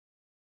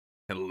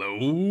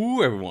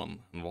Hello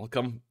everyone, and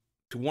welcome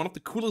to one of the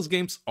coolest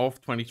games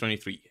of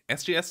 2023.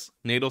 SGS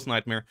Natos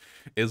Nightmare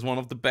is one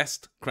of the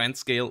best grand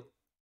scale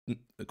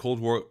Cold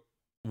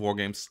War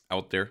games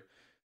out there,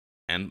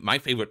 and my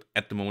favorite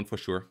at the moment for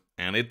sure.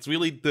 And it's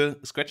really the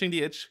scratching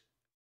the itch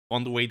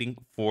on the waiting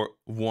for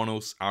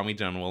WARNO's Army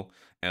General,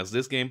 as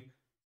this game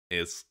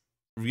is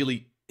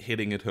really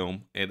hitting it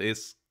home. It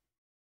is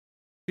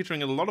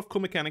featuring a lot of cool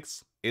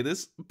mechanics. It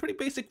is a pretty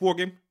basic war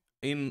game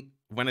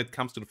when it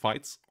comes to the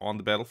fights on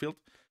the battlefield,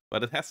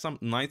 but it has some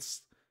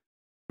nice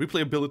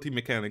replayability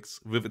mechanics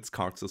with its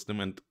card system,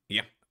 and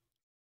yeah,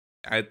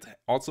 it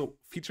also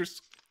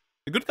features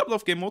a good couple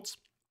of game modes,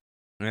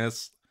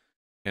 as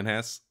it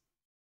has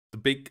the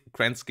big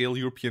grand scale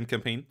European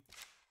campaign,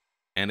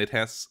 and it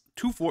has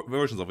two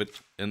versions of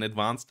it, an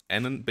advanced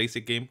and a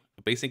basic game.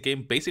 A basic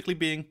game basically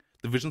being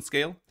division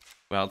scale,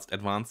 whilst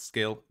advanced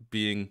scale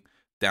being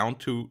down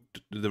to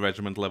the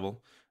regiment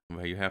level,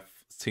 where you have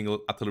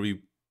single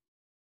artillery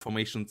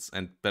formations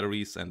and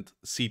batteries and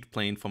seed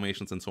plane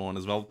formations and so on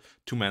as well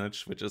to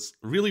manage, which is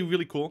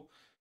really cool.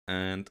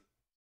 And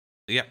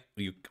yeah,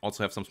 you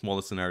also have some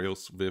smaller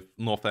scenarios with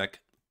Northag,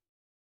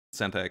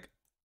 Centag,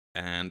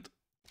 and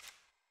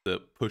the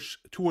push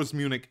towards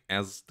Munich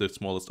as the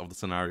smallest of the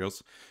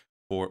scenarios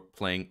for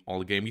playing all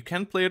the game. You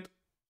can play it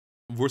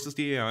versus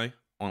the AI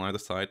on either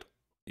side,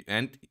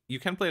 and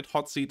you can play it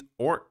hot seat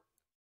or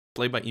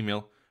play by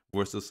email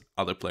versus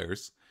other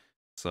players.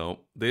 So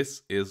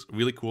this is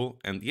really cool,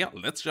 and yeah,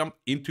 let's jump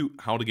into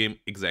how the game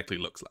exactly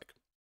looks like.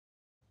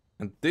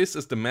 And this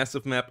is the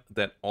massive map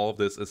that all of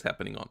this is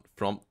happening on,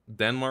 from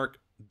Denmark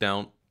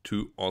down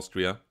to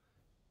Austria,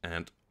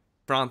 and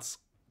France,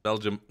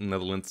 Belgium,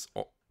 Netherlands,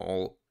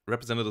 all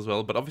represented as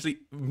well, but obviously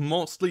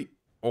mostly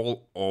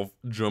all of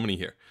Germany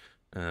here,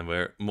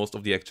 where most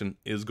of the action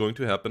is going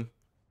to happen.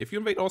 If you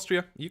invade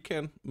Austria, you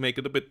can make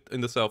it a bit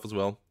in the south as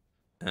well,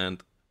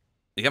 and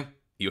yeah,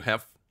 you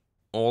have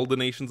all the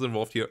nations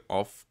involved here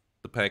of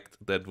the pact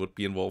that would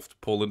be involved: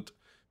 Poland,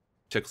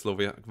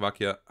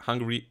 Czechoslovakia,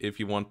 Hungary, if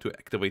you want to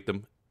activate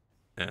them,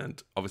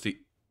 and obviously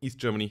East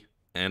Germany,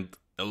 and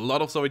a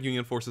lot of Soviet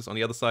Union forces on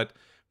the other side.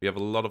 We have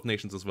a lot of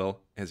nations as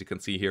well. As you can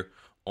see here,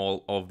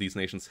 all of these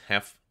nations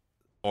have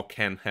or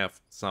can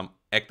have some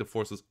active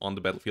forces on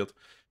the battlefield,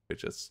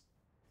 which is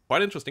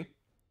quite interesting.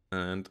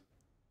 And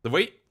the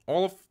way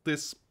all of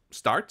this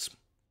starts,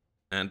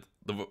 and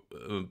the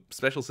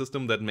special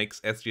system that makes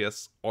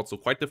SGS also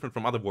quite different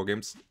from other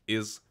wargames,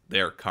 is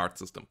their card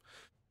system,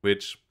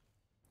 which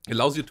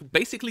allows you to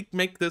basically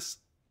make this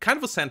kind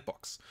of a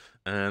sandbox.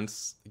 And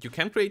you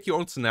can create your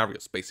own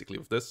scenarios basically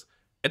with this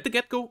at the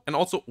get-go, and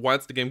also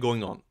whilst the game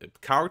going on.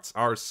 Cards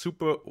are a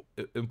super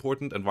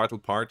important and vital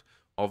part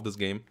of this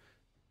game.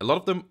 A lot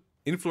of them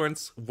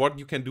influence what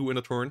you can do in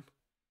a turn.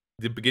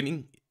 The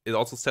beginning, it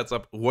also sets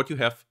up what you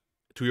have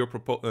to your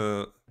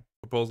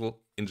proposal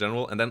in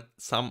general, and then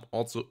some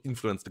also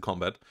influence the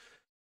combat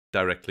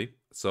directly.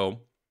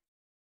 So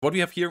what we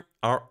have here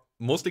are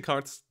mostly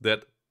cards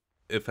that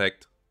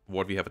affect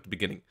what we have at the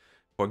beginning,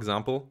 for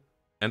example,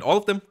 and all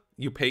of them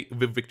you pay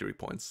with victory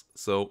points.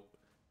 So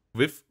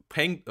with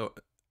paying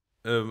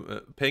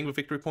with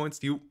victory points,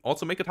 you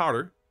also make it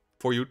harder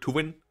for you to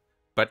win,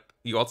 but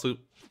you also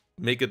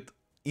make it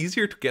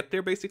easier to get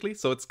there basically.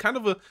 So it's kind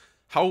of a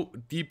how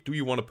deep do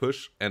you want to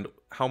push and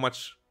how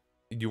much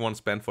you want to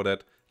spend for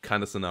that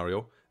kind of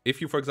scenario. If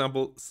you, for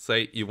example,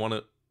 say you want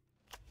to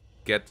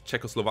get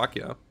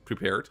Czechoslovakia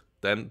prepared,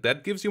 then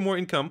that gives you more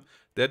income.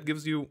 That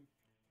gives the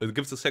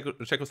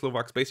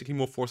Czechoslovaks basically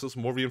more forces,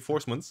 more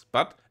reinforcements,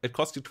 but it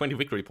costs you 20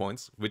 victory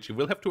points, which you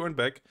will have to earn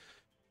back.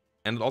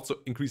 And it also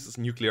increases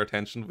nuclear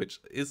tension, which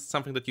is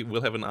something that you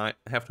will have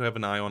to have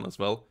an eye on as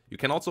well. You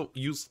can also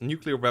use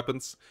nuclear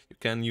weapons. You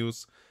can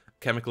use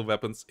chemical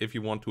weapons if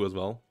you want to as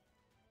well.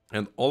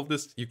 And all of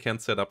this you can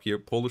set up here: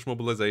 Polish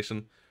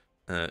mobilization,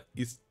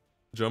 East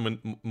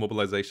German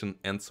mobilization,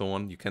 and so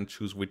on. You can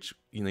choose which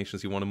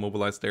nations you want to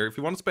mobilize there. If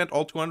you want to spend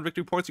all 200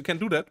 victory points, you can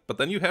do that, but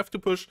then you have to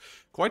push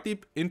quite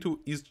deep into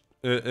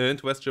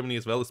West Germany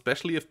as well,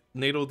 especially if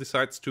NATO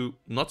decides to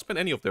not spend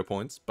any of their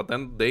points. But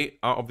then they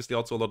are obviously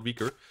also a lot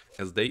weaker,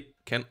 as they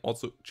can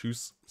also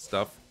choose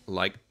stuff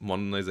like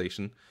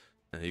modernization.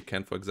 You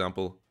can, for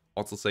example,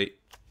 also say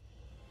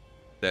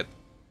that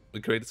we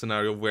create a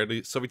scenario where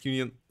the Soviet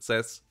Union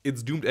says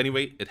it's doomed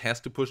anyway, it has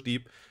to push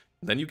deep.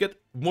 Then you get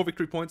more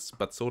victory points,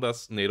 but so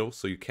does NATO,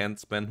 so you can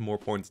spend more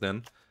points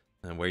then.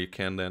 And where you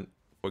can then,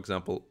 for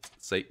example,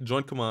 say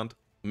joint command,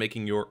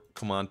 making your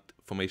command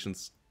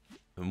formations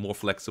more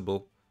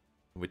flexible,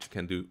 which you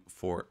can do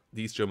for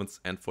these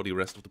Germans and for the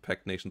rest of the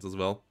pact nations as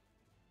well.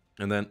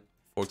 And then,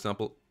 for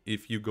example,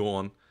 if you go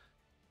on,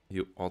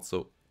 you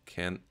also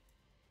can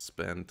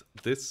spend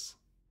this.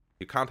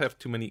 You can't have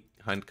too many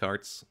hind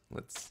cards,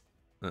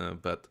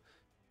 but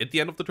at the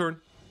end of the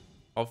turn,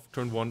 of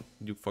turn 1,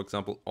 you, for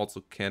example,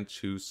 also can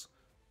choose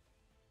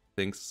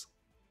things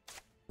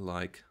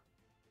like,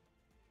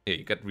 yeah,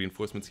 you get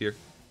reinforcements here,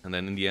 and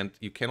then in the end,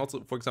 you can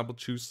also, for example,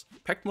 choose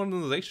pact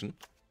modernization,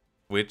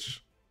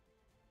 which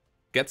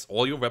gets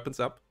all your weapons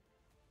up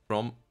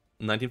from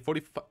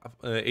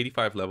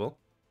 1985 level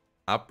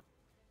up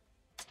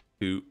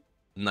to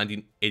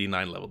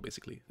 1989 level,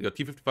 basically. Your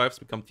T-55s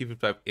become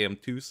T-55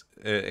 AM2s,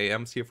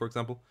 AMs here, for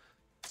example.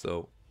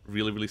 So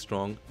really, really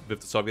strong.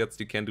 With the Soviets,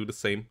 you can do the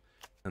same.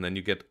 And then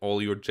you get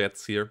all your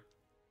jets here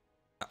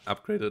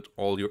upgraded,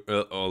 all your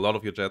a lot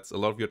of your jets, a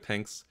lot of your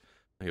tanks,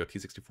 your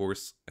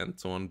T-64s, and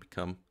so on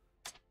become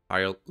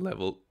higher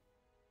level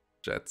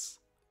jets.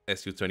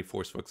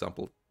 Su-24s, for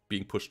example,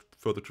 being pushed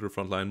further to the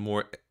front line.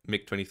 More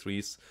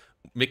MiG-23s,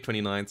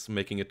 MiG-29s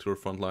making it to the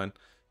front line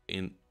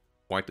in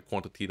quite the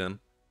quantity then.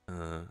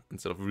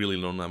 Instead of really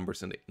low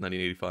numbers in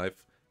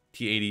 1985.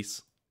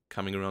 T-80s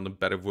coming around in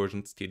better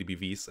versions,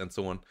 T-80BVs and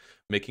so on,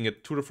 making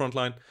it to the front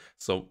line.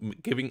 So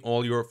giving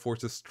all your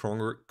forces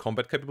stronger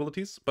combat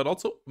capabilities, but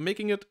also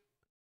making it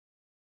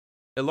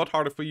a lot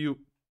harder for you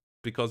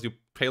because you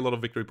pay a lot of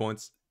victory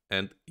points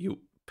and you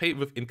pay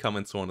with income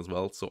and so on as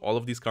well. So all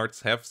of these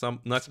cards have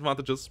some nice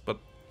advantages, but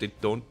they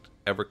don't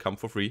ever come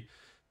for free.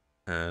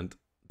 And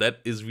that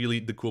is really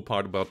the cool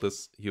part about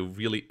this. You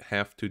really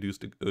have to do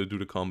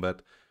the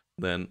combat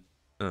then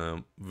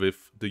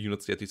with the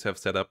units that you have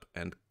set up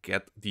and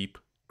get deep,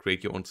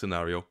 create your own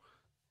scenario.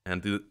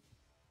 And the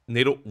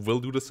NATO will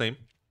do the same.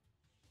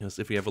 Yes,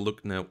 if we have a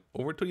look now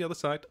over to the other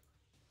side,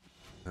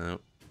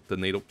 the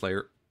NATO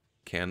player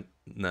can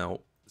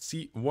now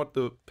see what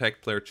the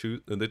pact player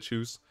did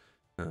choose.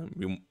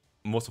 You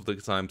most of the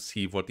time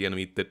see what the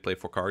enemy did play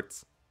for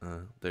cards.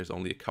 There's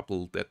only a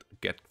couple that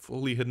get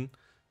fully hidden.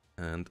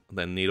 And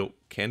then NATO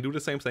can do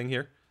the same thing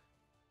here,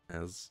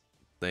 as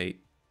they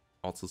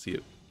also see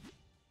a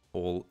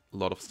whole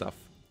lot of stuff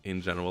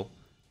in general.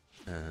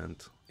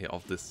 And yeah, all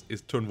of this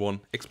is turn 1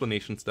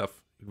 explanation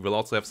stuff. We'll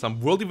also have some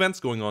world events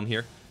going on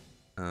here.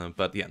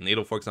 But yeah,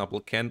 NATO, for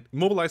example, can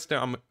mobilize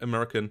their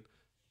American,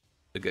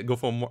 go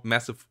for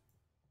massive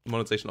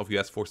modernization of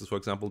US forces, for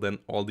example. Then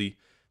all the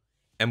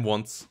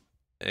M1s,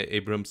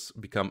 Abrams,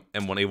 become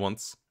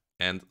M1A1s,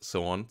 and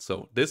so on.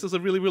 So this is a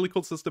really, really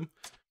cool system.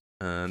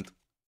 And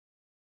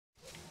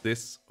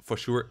this, for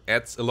sure,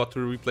 adds a lot to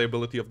the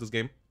replayability of this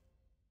game.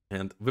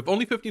 And with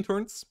only 15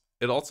 turns,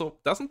 it also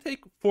doesn't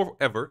take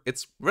forever.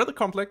 It's rather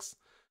complex,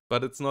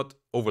 but it's not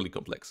overly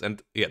complex.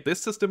 And yeah,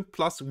 this system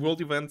plus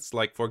world events,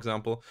 like, for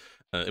example,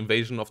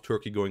 invasion of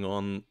Turkey going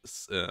on,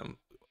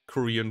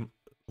 Korean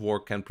War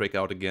can break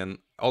out again.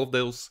 All of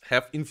those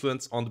have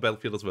influence on the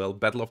battlefield as well.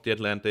 Battle of the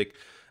Atlantic,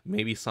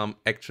 maybe some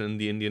action in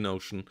the Indian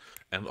Ocean,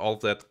 and all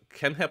of that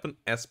can happen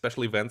as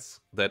special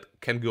events that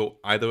can go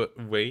either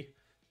way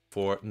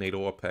for NATO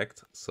or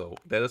Pact. So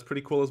that is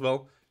pretty cool as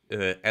well.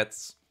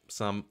 Adds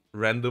some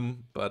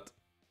random but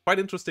quite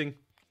interesting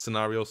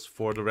scenarios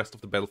for the rest of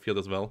the battlefield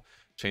as well.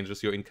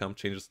 Changes your income,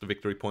 changes the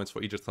victory points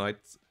for each side.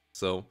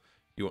 So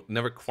you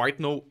never quite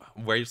know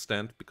where you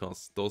stand,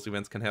 because those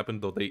events can happen,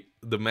 though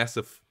the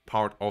massive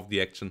part of the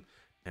action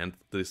and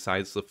the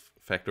decisive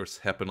factors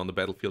happen on the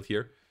battlefield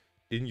here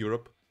in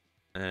Europe.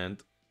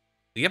 And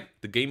yeah,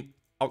 the game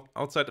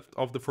outside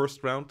of the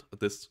first round,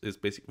 this is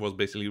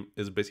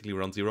basically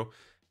round 0,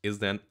 is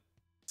then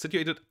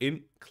situated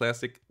in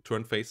classic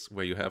turn phase,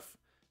 where you have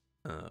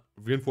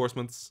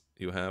reinforcements,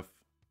 you have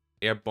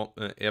air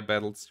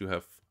battles, you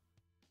have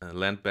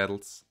land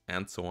battles,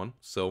 and so on.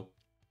 So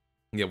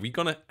yeah, we're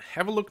gonna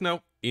have a look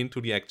now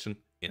into the action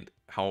and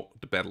how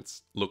the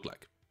battles look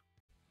like.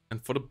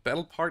 And for the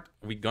battle part,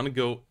 we're gonna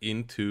go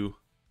into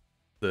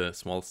the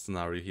small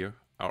scenario here.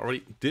 I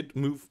already did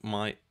move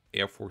my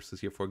air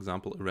forces here, for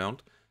example,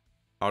 around.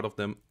 Part of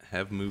them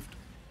have moved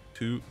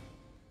to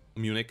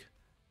Munich.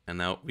 And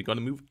now we're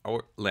gonna move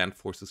our land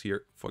forces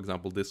here. For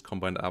example, this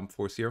combined armed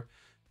force here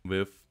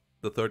with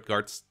the 3rd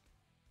Guards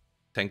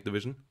tank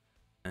division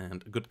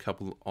and a good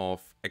couple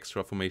of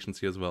extra formations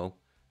here as well.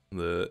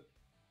 The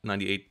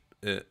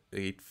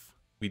 98th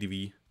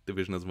VDV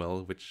division as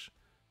well, which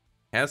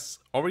has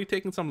already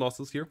taken some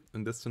losses here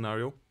in this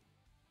scenario.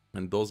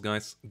 And those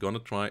guys gonna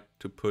try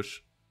to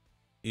push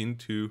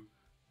into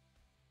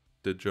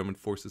the German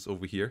forces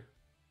over here.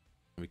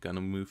 We're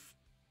gonna move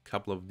a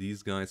couple of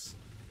these guys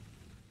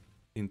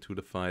into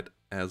the fight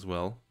as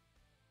well.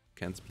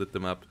 Can split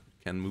them up,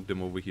 can move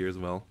them over here as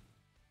well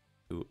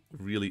to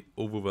really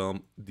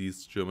overwhelm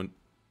these German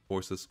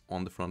forces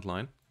on the front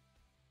line.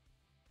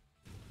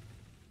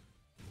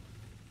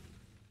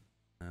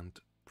 And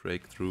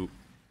break through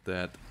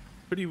that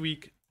pretty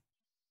weak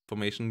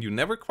formation. You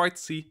never quite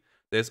see.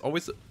 There's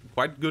always a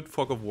quite good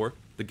fog of war.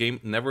 The game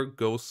never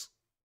goes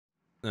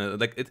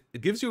like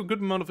it gives you a good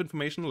amount of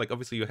information. Like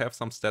obviously you have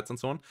some stats and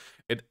so on.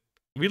 It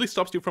really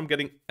stops you from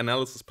getting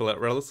analysis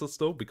paralysis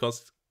though,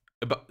 because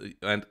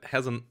and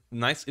has a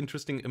nice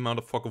interesting amount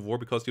of fog of war,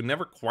 because you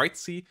never quite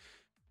see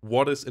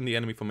what is in the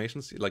enemy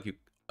formations. Like you,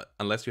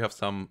 unless you have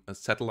some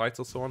satellites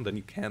or so on, then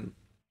you can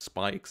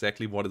spy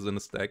exactly what is in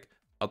the stack.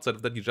 Outside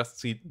of that, you just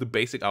see the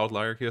basic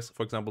outlier here. So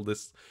for example,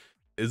 this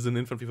is an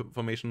infantry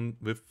formation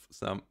with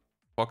some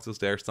boxes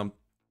there, some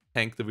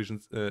tank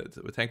divisions,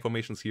 tank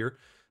formations here,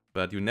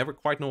 but you never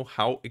quite know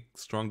how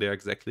strong they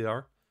exactly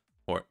are,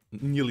 or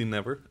nearly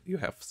never. You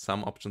have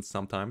some options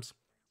sometimes.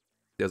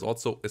 There's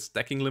also a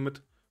stacking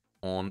limit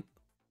on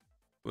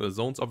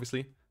zones,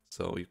 obviously,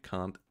 so you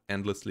can't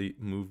endlessly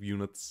move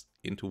units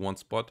into one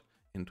spot,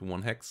 into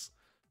one hex.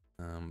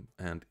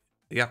 And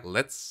yeah,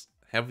 let's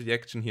have the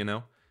action here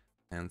now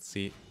and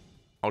see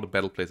how the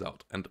battle plays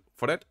out. And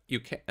for that, you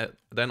can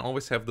then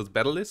always have this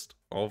battle list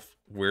of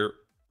where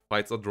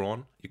fights are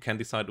drawn. You can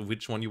decide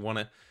which one you want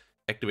to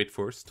activate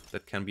first.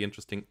 That can be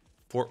interesting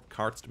for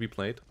cards to be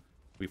played.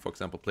 We, for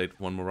example, played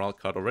one morale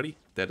card already.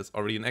 That is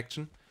already in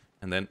action.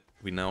 And then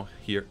we now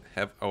here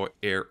have our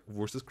air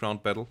versus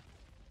ground battle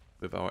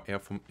with our air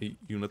from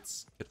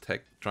units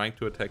trying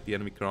to attack the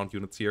enemy ground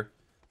units here.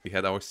 We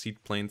had our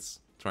seed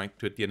planes trying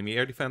to hit the enemy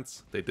air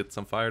defense. They did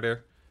some fire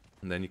there.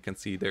 And then you can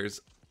see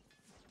there's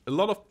a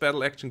lot of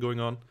battle action going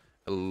on.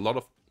 A lot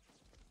of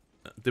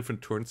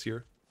different turns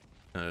here.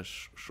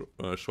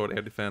 Short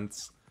air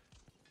defense.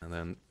 And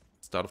then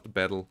start of the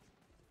battle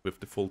with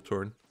the full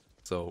turn.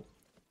 So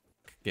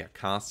yeah,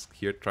 casts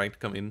here trying to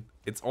come in.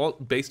 It's all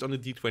based on the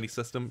D20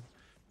 system.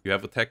 You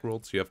have attack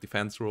rolls, you have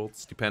defense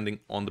rolls, depending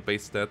on the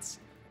base stats.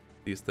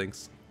 These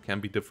things can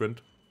be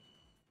different.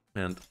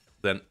 And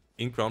then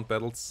in ground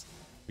battles,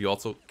 we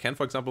also can,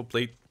 for example,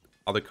 play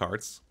other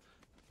cards.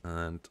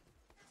 And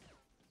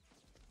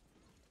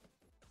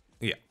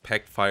yeah,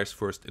 Pact Fires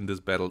First in this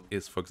battle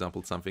is, for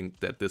example, something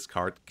that this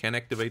card can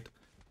activate.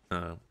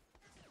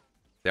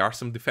 There are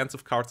some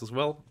defensive cards as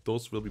well.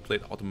 Those will be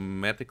played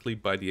automatically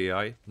by the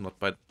AI, not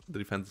by the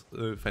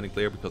defending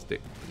player, because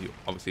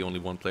obviously only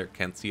one player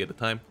can see at a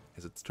time,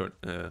 as it's turn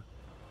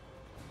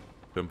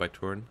by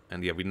turn.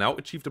 And yeah, we now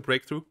achieved a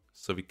breakthrough,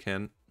 so we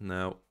can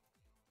now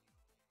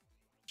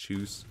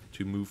choose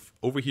to move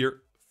over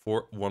here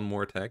for one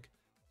more attack.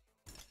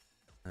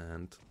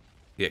 And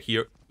yeah,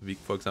 here we,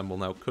 for example,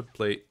 now could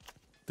play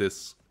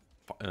this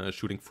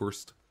shooting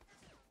first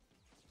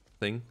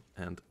thing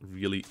and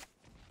really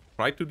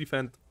try to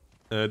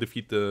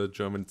defeat the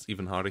Germans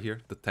even harder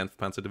here. The 10th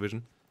Panzer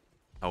Division,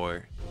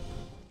 our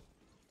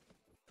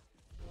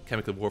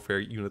chemical warfare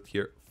unit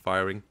here,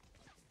 firing.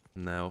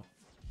 Now,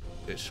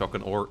 a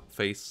shotgun ore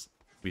phase.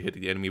 We hit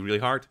the enemy really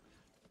hard.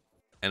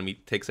 Enemy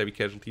takes heavy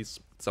casualties.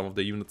 Some of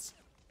the units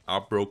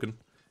are broken,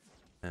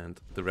 and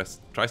the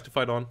rest tries to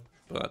fight on.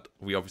 But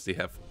we obviously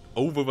have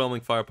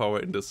overwhelming firepower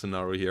in this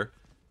scenario here,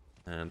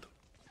 and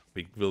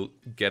we will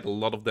get a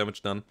lot of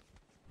damage done.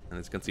 And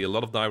as you can see, a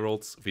lot of die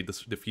rolls. If we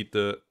defeat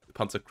the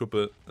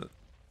Panzergruppe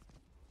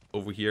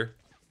over here,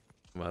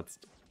 but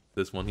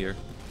this one here,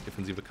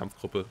 Defensive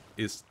Kampfgruppe,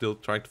 is still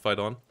trying to fight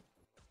on.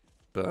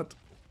 But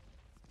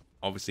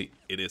obviously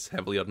it is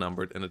heavily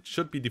outnumbered, and it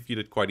should be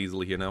defeated quite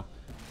easily here now.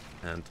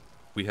 And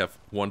we have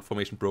one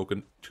formation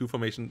broken, two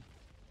formation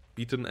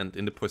beaten, and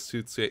in the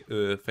pursuit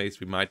phase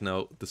we might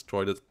now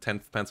destroy the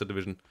 10th Panzer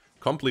Division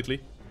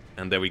completely.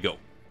 And there we go.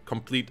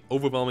 Complete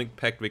overwhelming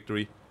packed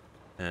victory.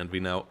 And we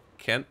now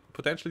can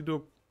potentially do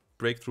a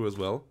breakthrough as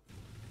well.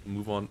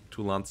 Move on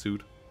to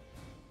Landshut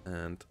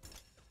and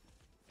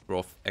throw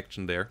off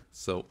action there.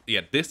 So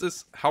yeah, this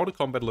is how the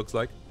combat looks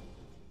like.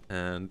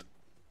 And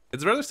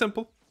it's rather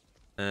simple.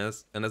 And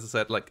as I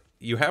said, like,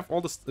 you have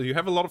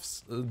a lot of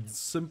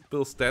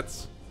simple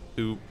stats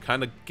to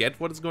kind of get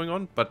what is going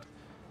on, but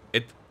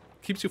it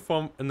keeps you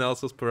from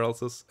analysis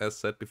paralysis, as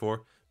said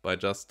before, by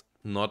just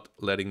not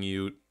letting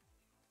you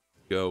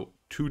go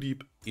too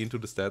deep into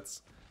the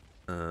stats.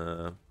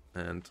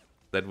 And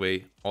that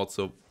way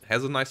also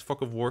has a nice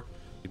fog of war.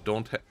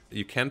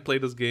 You can play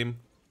this game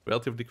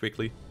relatively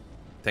quickly,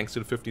 thanks to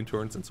the 15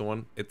 turns and so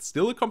on. It's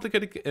still a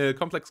complicated,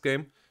 complex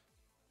game.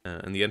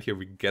 In the end here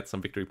we get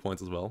some victory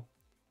points as well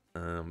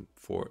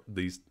for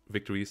these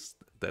victories.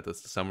 That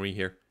is the summary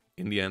here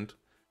in the end.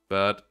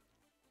 But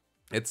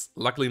it's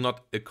luckily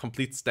not a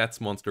complete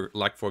stats monster,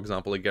 like for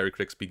example a Gary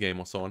Crigsby game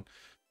or so on.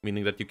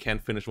 Meaning that you can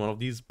finish one of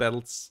these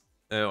battles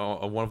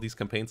or one of these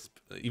campaigns,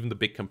 even the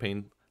big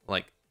campaign,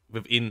 like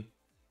within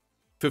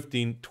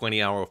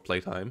 15-20 hours of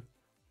playtime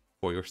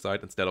for your side,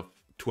 instead of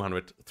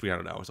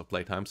 200-300 hours of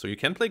playtime. So you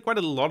can play quite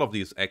a lot of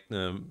these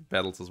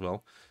battles as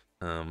well.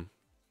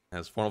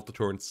 As one of the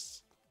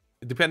turns,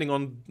 depending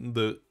on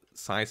the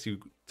size you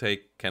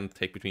take, can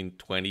take between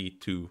 20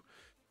 to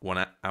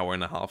 1 hour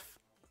and a half,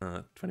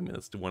 20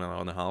 minutes to 1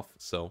 hour and a half.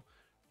 So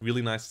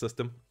really nice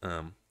system.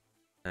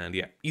 And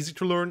yeah, easy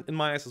to learn in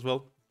my eyes as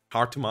well.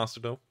 Hard to master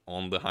though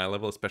on the high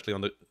level, especially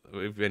on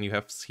when you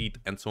have seed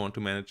and so on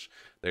to manage.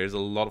 There's a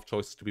lot of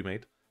choices to be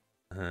made.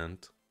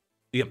 And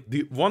yeah,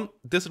 the one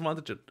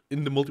disadvantage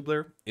in the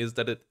multiplayer is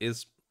that it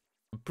is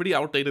a pretty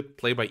outdated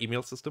play by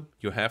email system.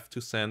 You have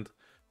to send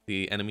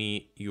the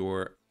enemy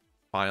your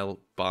file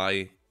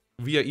via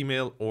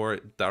email or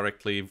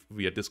directly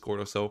via Discord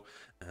or so,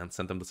 and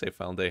send them the save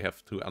file, and they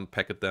have to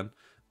unpack it then.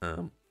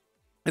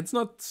 It's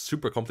not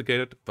super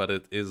complicated, but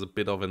it is a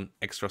bit of an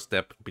extra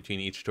step between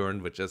each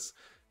turn, which is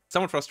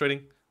somewhat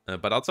frustrating.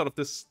 But outside of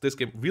this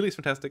game really is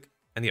fantastic.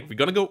 And yeah, we're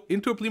gonna go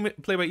into a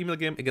play by email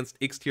game against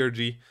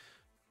XTRG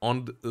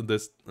on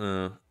this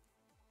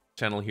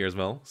channel here as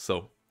well.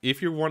 So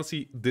if you want to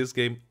see this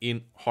game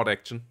in hot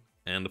action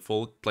and the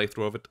full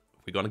playthrough of it,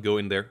 we're gonna go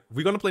in there.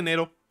 We're gonna play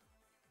NATO.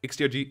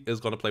 XTRG is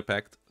gonna play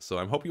Pact. So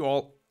I hope you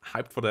all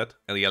hyped for that.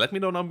 And yeah, let me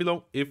know down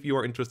below if you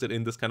are interested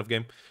in this kind of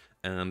game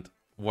and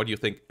what you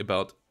think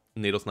about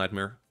Natos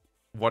Nightmare.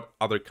 What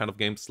other kind of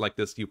games like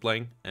this you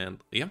playing?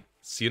 And yeah,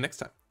 see you next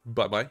time.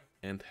 Bye bye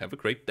and have a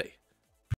great day.